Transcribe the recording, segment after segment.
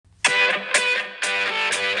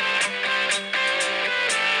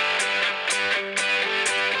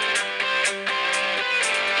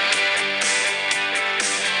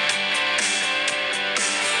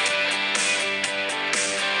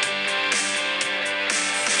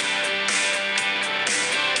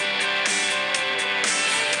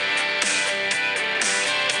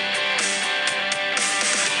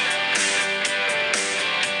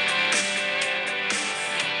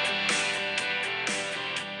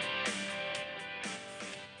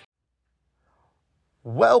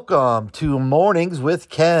Welcome to Mornings with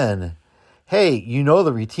Ken. Hey, you know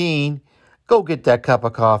the routine. Go get that cup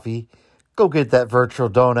of coffee. Go get that virtual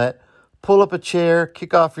donut. Pull up a chair,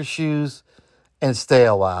 kick off your shoes, and stay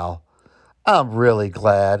a while. I'm really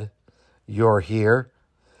glad you're here.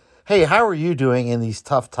 Hey, how are you doing in these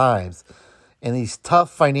tough times? In these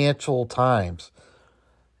tough financial times?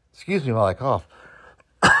 Excuse me while I cough.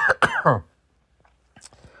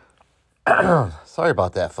 Sorry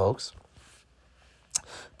about that, folks.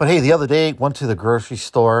 But hey, the other day, went to the grocery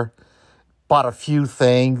store, bought a few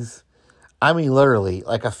things. I mean, literally,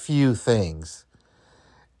 like a few things.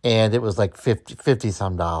 And it was like 50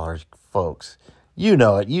 some dollars, folks. You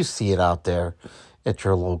know it. You see it out there at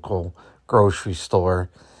your local grocery store.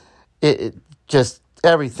 It just,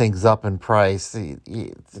 everything's up in price.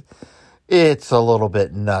 It's a little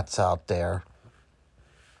bit nuts out there.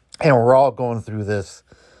 And we're all going through this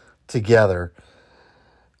together.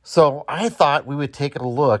 So I thought we would take a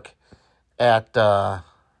look at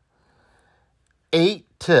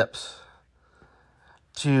 8 tips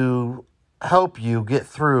to help you get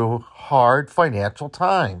through hard financial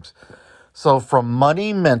times. So from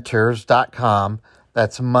moneymentors.com,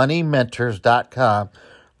 that's moneymentors.com,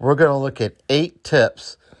 we're going to look at 8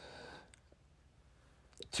 tips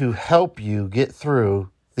to help you get through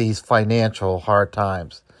these financial hard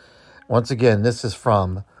times. Once again, this is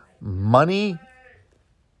from Money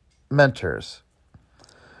Mentors.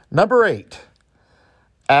 Number 8,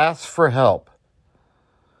 ask for help.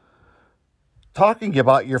 Talking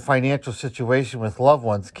about your financial situation with loved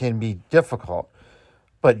ones can be difficult,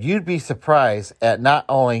 but you'd be surprised at not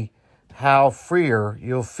only how freer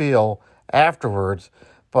you'll feel afterwards,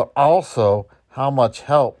 but also how much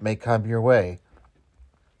help may come your way.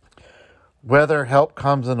 Whether help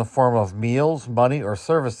comes in the form of meals, money, or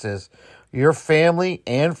services, your family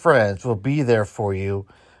and friends will be there for you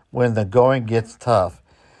when the going gets tough.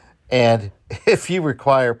 And if you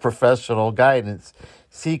require professional guidance,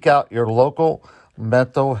 seek out your local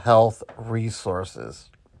mental health resources.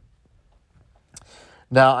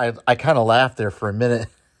 Now, I kind of laughed there for a minute.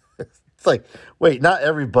 It's like, wait, not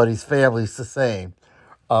everybody's family's the same.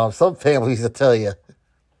 Some families will tell you,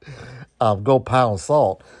 go pound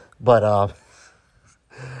salt. But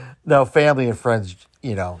no, family and friends,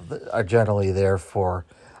 are generally there for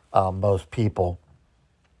most people.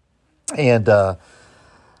 And,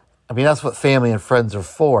 that's what family and friends are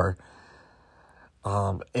for.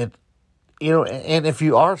 And if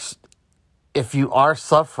you are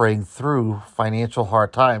suffering through financial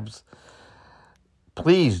hard times,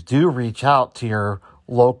 please do reach out to your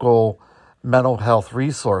local mental health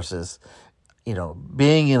resources.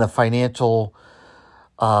 Being in a financial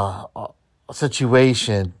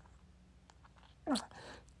situation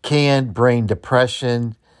can bring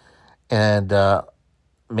depression and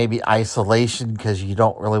maybe isolation because you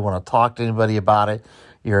don't really want to talk to anybody about it.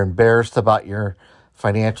 You're embarrassed about your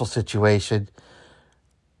financial situation.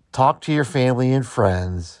 Talk to your family and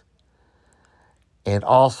friends, and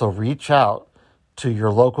also reach out to your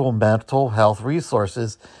local mental health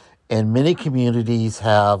resources. And many communities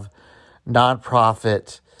have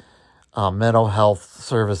nonprofit mental health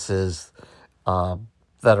services that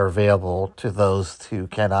are available to those who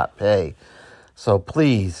cannot pay. So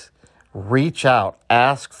please reach out,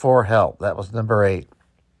 ask for help. That was number 8.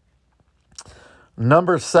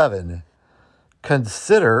 Number 7,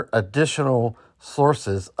 consider additional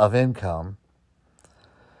sources of income.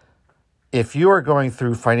 If you are going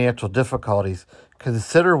through financial difficulties,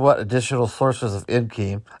 consider what additional sources of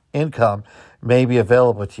income may be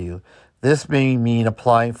available to you. This may mean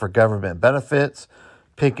applying for government benefits,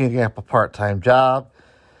 picking up a part-time job.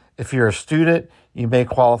 If you're a student, you may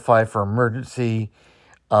qualify for emergency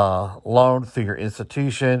loan through your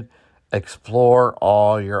institution. Explore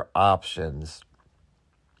all your options.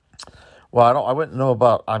 Well, I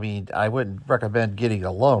wouldn't recommend getting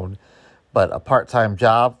a loan, but a part-time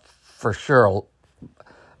job, for sure,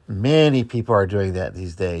 many people are doing that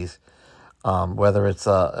these days. Whether it's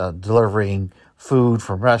delivering food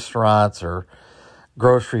from restaurants or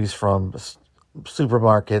groceries from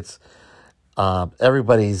supermarkets,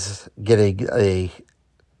 everybody's getting a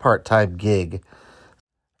part-time gig.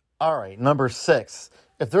 All right, number 6.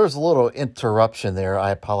 If there's a little interruption there,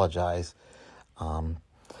 I apologize.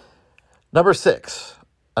 Number 6,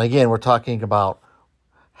 again, we're talking about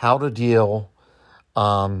how to deal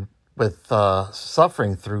with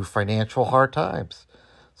suffering through financial hard times.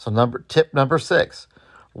 So tip number 6,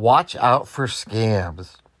 watch out for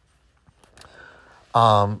scams.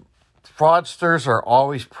 Fraudsters are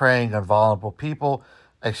always preying on vulnerable people,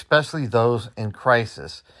 especially those in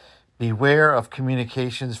crisis. Beware of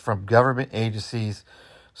communications from government agencies,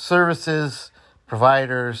 services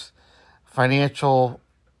providers, financial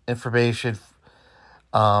information.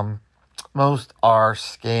 Most are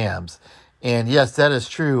scams. And yes, that is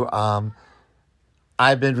true.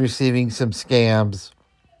 I've been receiving some scams.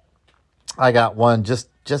 I got one just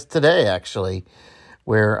today, actually,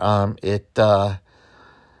 where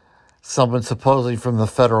someone supposedly from the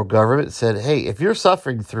federal government said, "Hey, if you're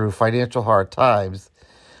suffering through financial hard times,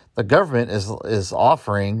 the government is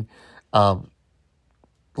offering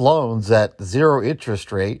loans at 0 interest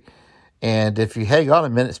rate, and if you hang on a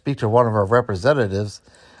minute, speak to one of our representatives,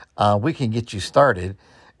 we can get you started."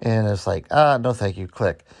 And it's like, no, thank you.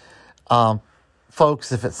 Click.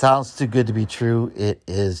 Folks, if it sounds too good to be true, it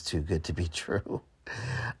is too good to be true.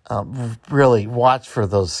 Really watch for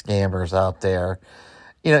those scammers out there.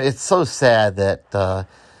 It's so sad that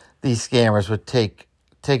these scammers would take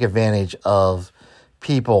advantage of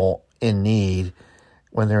people in need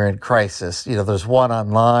when they're in crisis. There's one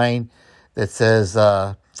online that says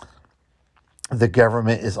the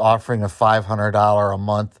government is offering a $500 a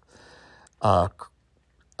month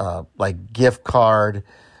like gift card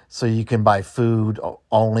so you can buy food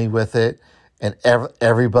only with it, and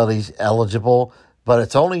everybody's eligible, but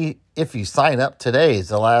it's only if you sign up. Today is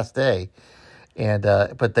the last day, and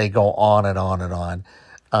but they go on and on and on.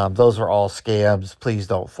 Those are all scams. Please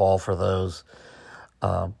don't fall for those.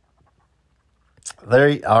 They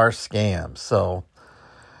are scams. So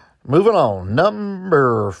moving on,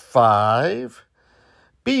 number 5,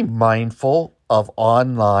 be mindful of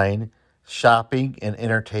online shopping and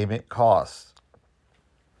entertainment costs.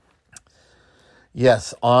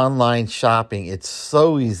 Yes, online shopping. It's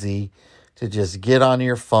so easy to just get on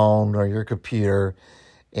your phone or your computer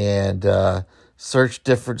and search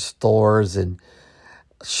different stores and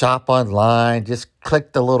shop online. Just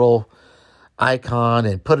click the little icon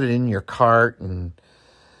and put it in your cart and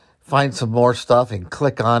find some more stuff and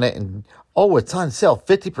click on it. And, oh, it's on sale,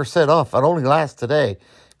 50% off. It only lasts today.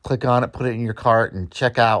 Click on it, put it in your cart, and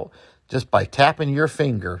check out just by tapping your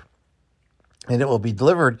finger. And it will be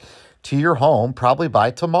delivered to your home probably by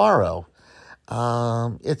tomorrow.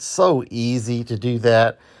 It's so easy to do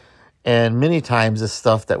that. And many times it's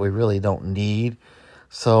stuff that we really don't need.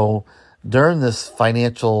 So during this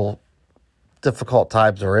financial difficult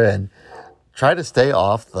times we're in, try to stay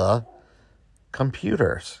off the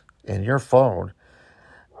computers and your phone.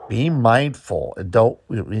 Be mindful and don't,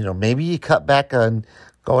 maybe you cut back on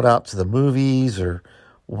going out to the movies or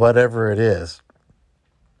whatever it is.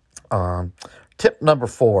 Tip number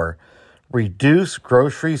 4, reduce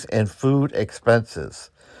groceries and food expenses.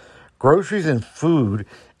 Groceries and food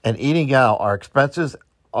and eating out are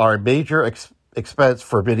a major expense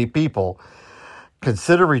for many people.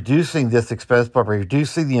 Consider reducing this expense by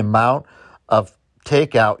reducing the amount of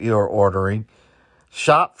takeout you're ordering.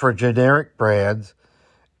 Shop for generic brands,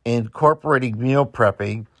 incorporating meal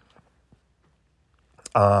prepping.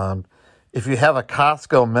 If you have a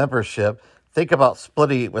Costco membership, think about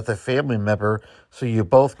splitting it with a family member so you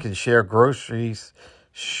both can share groceries,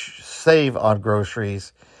 save on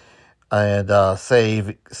groceries, and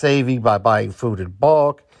saving by buying food in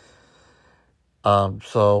bulk.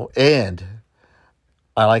 And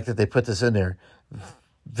I like that they put this in there.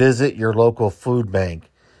 Visit your local food bank.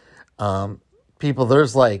 People,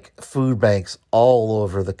 there's like food banks all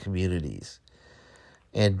over the communities.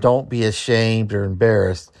 And don't be ashamed or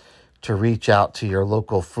embarrassed to reach out to your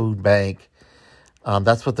local food bank.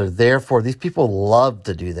 That's what they're there for. These people love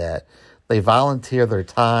to do that. They volunteer their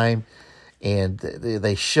time, and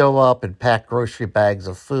they show up and pack grocery bags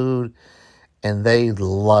of food, and they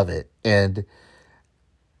love it. And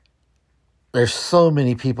there's so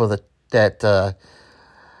many people that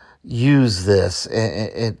use this,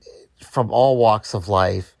 and from all walks of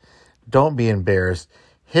life. Don't be embarrassed.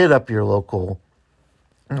 Hit up your local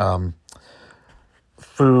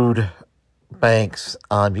food banks.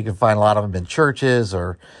 You can find a lot of them in churches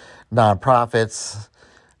or nonprofits.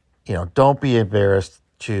 Don't be embarrassed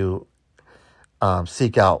to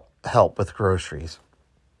seek out help with groceries.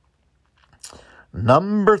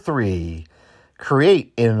 Number 3,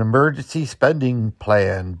 create an emergency spending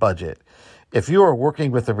plan budget. If you are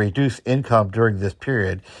working with a reduced income during this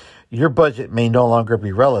period, your budget may no longer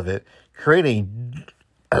be relevant. Create a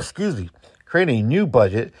new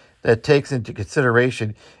budget that takes into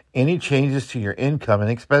consideration any changes to your income and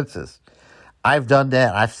expenses. I've done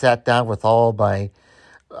that. I've sat down with I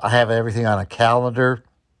have everything on a calendar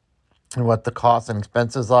and what the costs and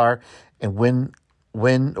expenses are and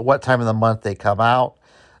what time of the month they come out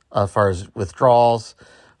as far as withdrawals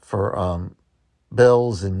for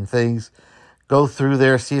bills and things. Go through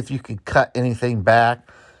there, see if you can cut anything back.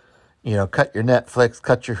 Cut your Netflix,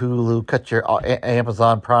 cut your Hulu, cut your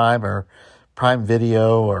Amazon Prime or Prime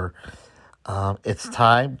Video, or it's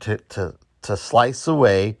time to slice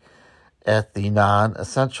away at the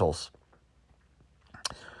non-essentials.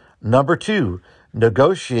 Number 2,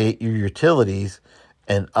 negotiate your utilities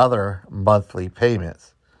and other monthly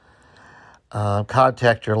payments.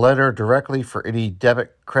 Contact your lender directly for any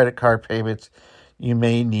debit credit card payments you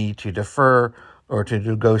may need to defer or to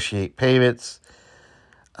negotiate payments.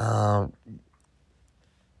 If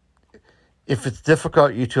it's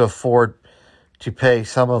difficult you to afford to pay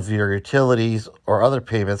some of your utilities or other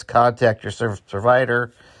payments, contact your service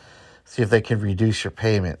provider, see if they can reduce your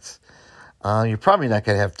payments. You're probably not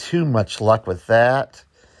going to have too much luck with that.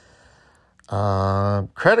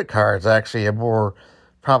 Credit cards actually are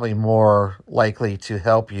probably more likely to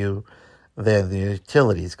help you than the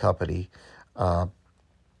utilities company.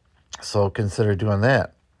 So consider doing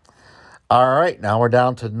that. All right, now we're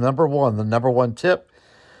down to number 1, the number 1 tip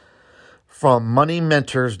from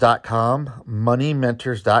moneymentors.com.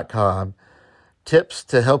 Moneymentors.com. Tips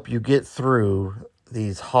to help you get through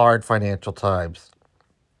these hard financial times.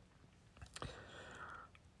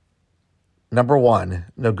 Number 1,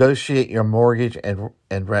 negotiate your mortgage and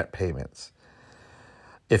rent payments.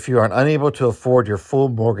 If you are unable to afford your full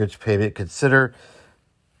mortgage payment, consider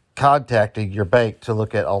contacting your bank to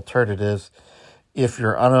look at alternatives. If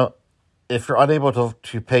you're unable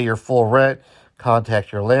to pay your full rent,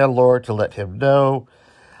 contact your landlord to let him know.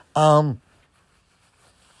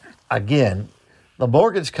 Again, the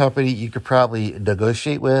mortgage company you could probably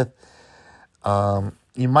negotiate with.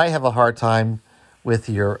 You might have a hard time with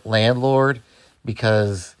your landlord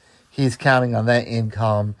because he's counting on that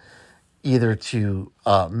income either to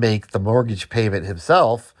make the mortgage payment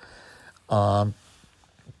himself.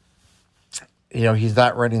 He's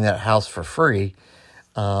not renting that house for free.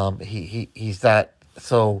 He's not,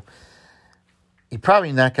 so you're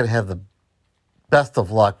probably not going to have the best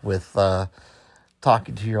of luck with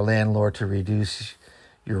talking to your landlord to reduce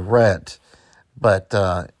your rent. But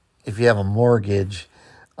if you have a mortgage,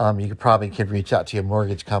 you probably can reach out to your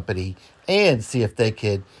mortgage company and see if they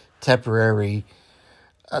could temporarily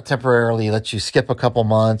let you skip a couple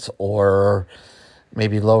months or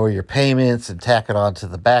maybe lower your payments and tack it on to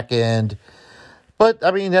the back end. But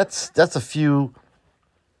I mean, that's a few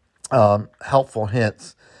helpful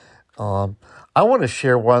hints. I want to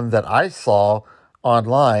share one that I saw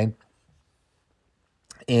online,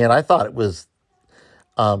 and I thought it was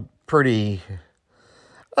pretty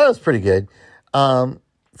good.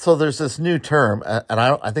 So there's this new term, and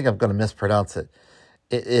I think I'm going to mispronounce it.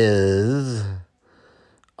 It is,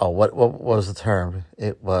 what was the term?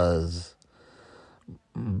 It was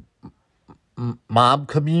mob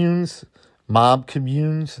communes.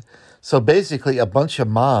 So basically a bunch of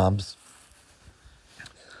mobs,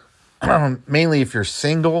 mainly if you're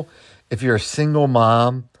a single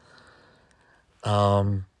mom,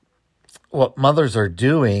 what mothers are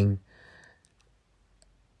doing,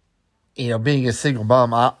 being a single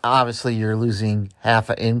mom, obviously you're losing half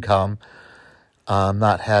an income,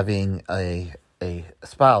 not having a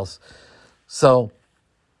spouse. So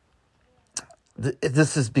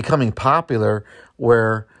this is becoming popular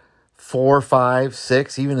where 4, 5,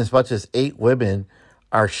 6, even as much as 8 women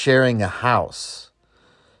are sharing a house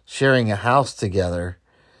together,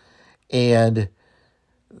 and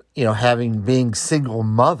being single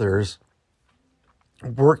mothers,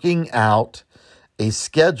 working out a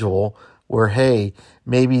schedule where, hey,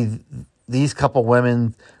 maybe these couple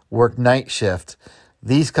women work night shift,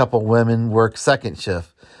 these couple women work second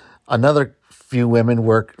shift, another few women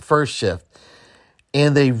work first shift,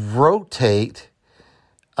 and they rotate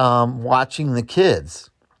watching the kids.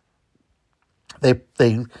 They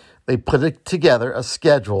put it together, a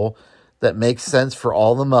schedule that makes sense for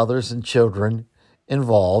all the mothers and children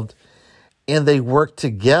involved, and they work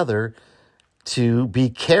together to be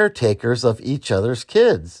caretakers of each other's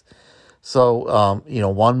kids. So,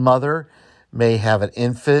 one mother may have an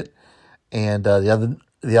infant, and the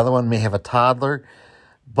other one may have a toddler,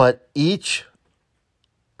 but each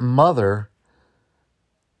mother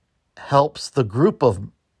helps the group of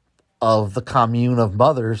the commune of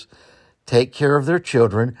mothers take care of their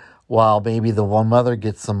children while maybe the one mother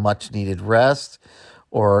gets some much needed rest,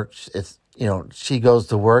 or she goes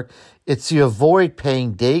to work. It's to avoid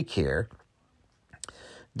paying daycare.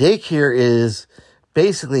 Daycare is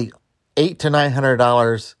basically $800 to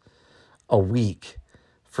 $900 a week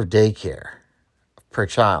for daycare per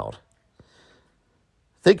child.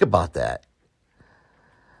 Think about that.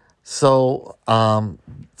 So,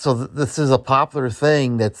 this is a popular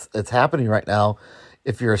thing that's happening right now.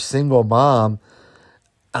 If you're a single mom,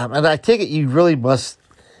 and I take it you really must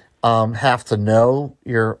have to know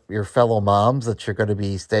your fellow moms that you're going to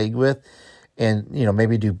be staying with, and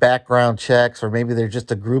maybe do background checks, or maybe they're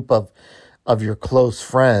just a group of your close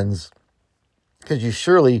friends, because you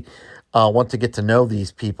surely want to get to know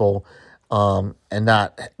these people, and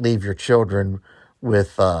not leave your children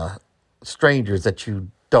with strangers that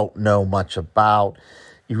you don't know much about.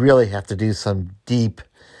 You really have to do some deep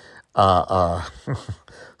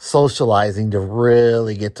socializing to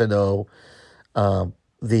really get to know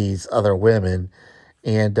these other women.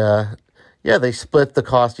 And yeah, they split the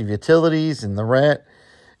cost of utilities and the rent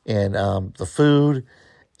and the food,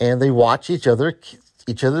 and they watch each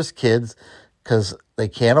other's kids, because they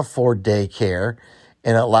can't afford daycare,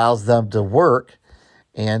 and it allows them to work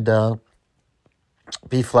and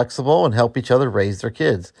be flexible and help each other raise their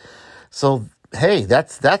kids. So hey,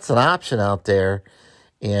 that's an option out there.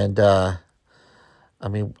 And I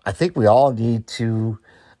mean, I think we all need to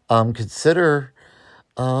consider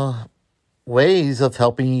ways of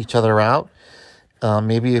helping each other out.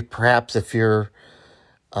 Maybe perhaps if you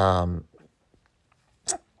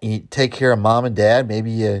take care of mom and dad,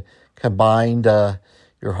 maybe you combined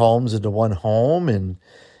your homes into one home, and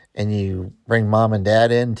you bring mom and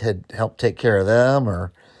dad in to help take care of them.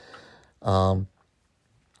 Or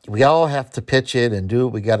we all have to pitch in and do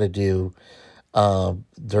what we got to do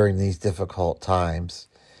during these difficult times.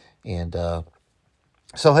 And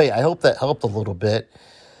so, hey, I hope that helped a little bit.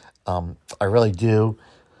 I really do.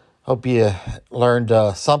 Hope you learned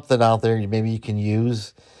something out there. Maybe you can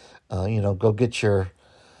use. Go get your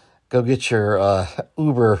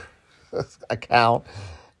Uber account.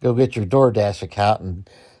 Go get your DoorDash account and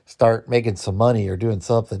start making some money or doing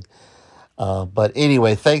something. But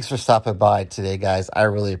anyway, thanks for stopping by today, guys. I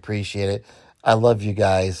really appreciate it. I love you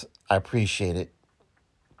guys. I appreciate it.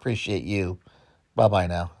 Appreciate you. Bye-bye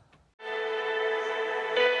now.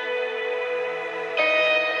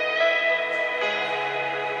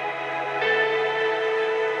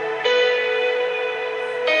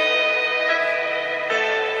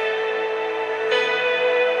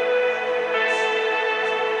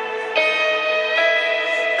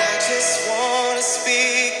 Just want to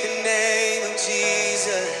speak the name of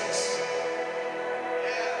Jesus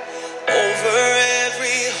over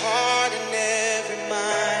every heart and every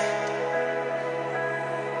mind.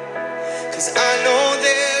 'Cause I know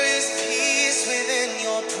there is peace within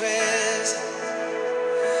your presence.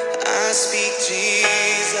 I speak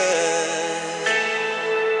Jesus.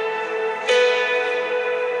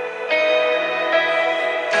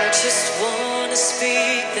 I just want to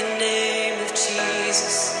speak the name of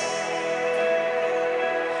Jesus.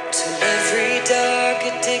 Till every dark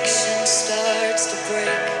addiction starts to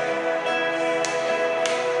break,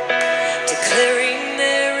 declaring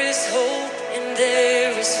there is hope and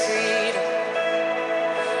there is freedom.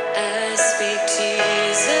 I speak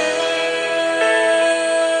Jesus.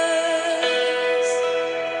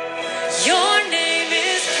 Your name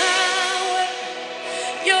is power.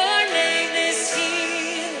 Your name is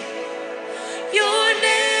healing. Your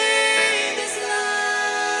name is life.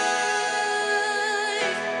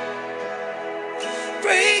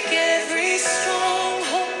 Break every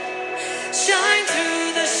stronghold, shine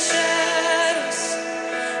through the shadows,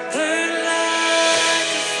 burn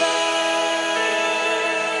like a fire.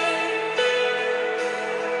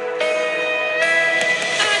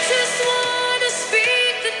 I just want to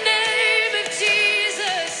speak the name of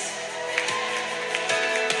Jesus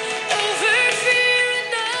over fear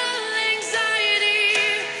and all anxiety,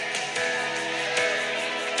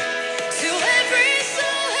 to every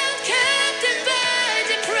soul held captive by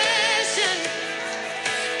depression.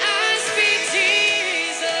 I speak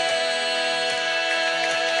Jesus.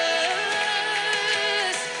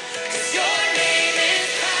 'Cause your name is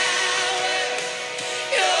power.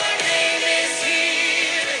 Your name is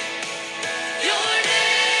healing. Your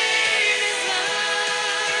name is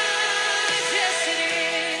life. Yes, it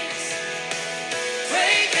is.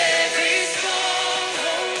 Break every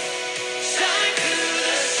stronghold. Shine through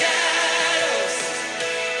the shadows.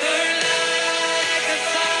 Burn like a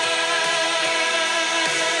fire.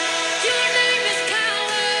 Your name is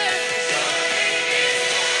power.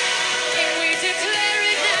 And we declare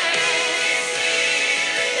it now.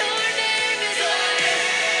 Your name is life.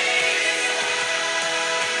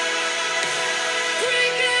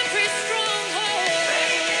 Break every stronghold.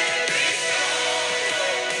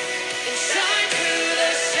 And shine through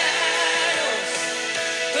the shadows.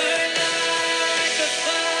 Burn like a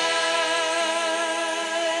fire.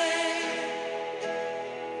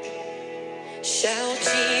 Shout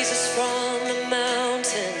Jesus from the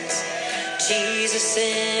mountains, Jesus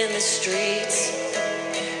in the streets,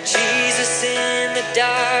 Jesus in the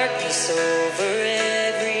darkness over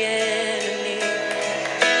every enemy,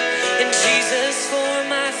 and Jesus for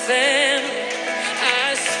my family,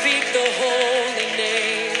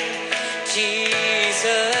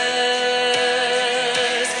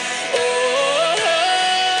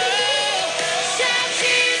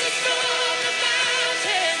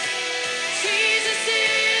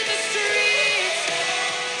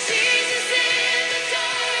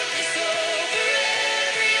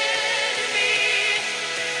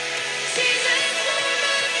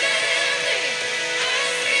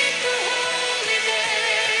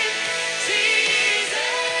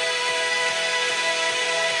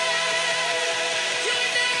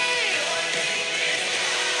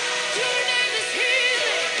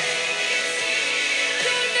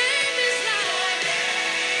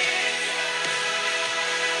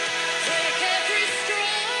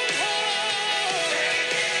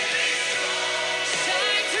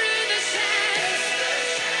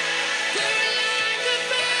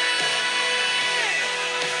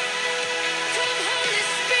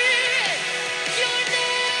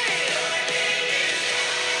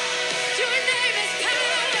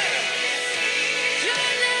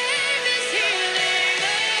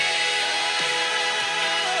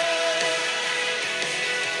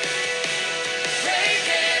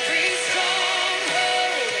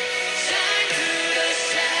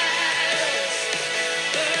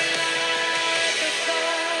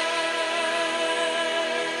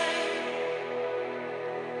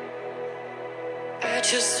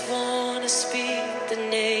 just want to speak the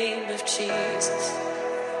name of Jesus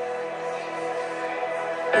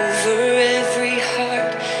over every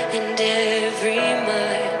heart and every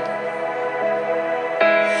mind.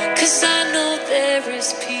 'Cause I know there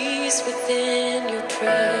is peace within your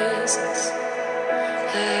presence.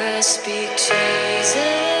 I speak Jesus.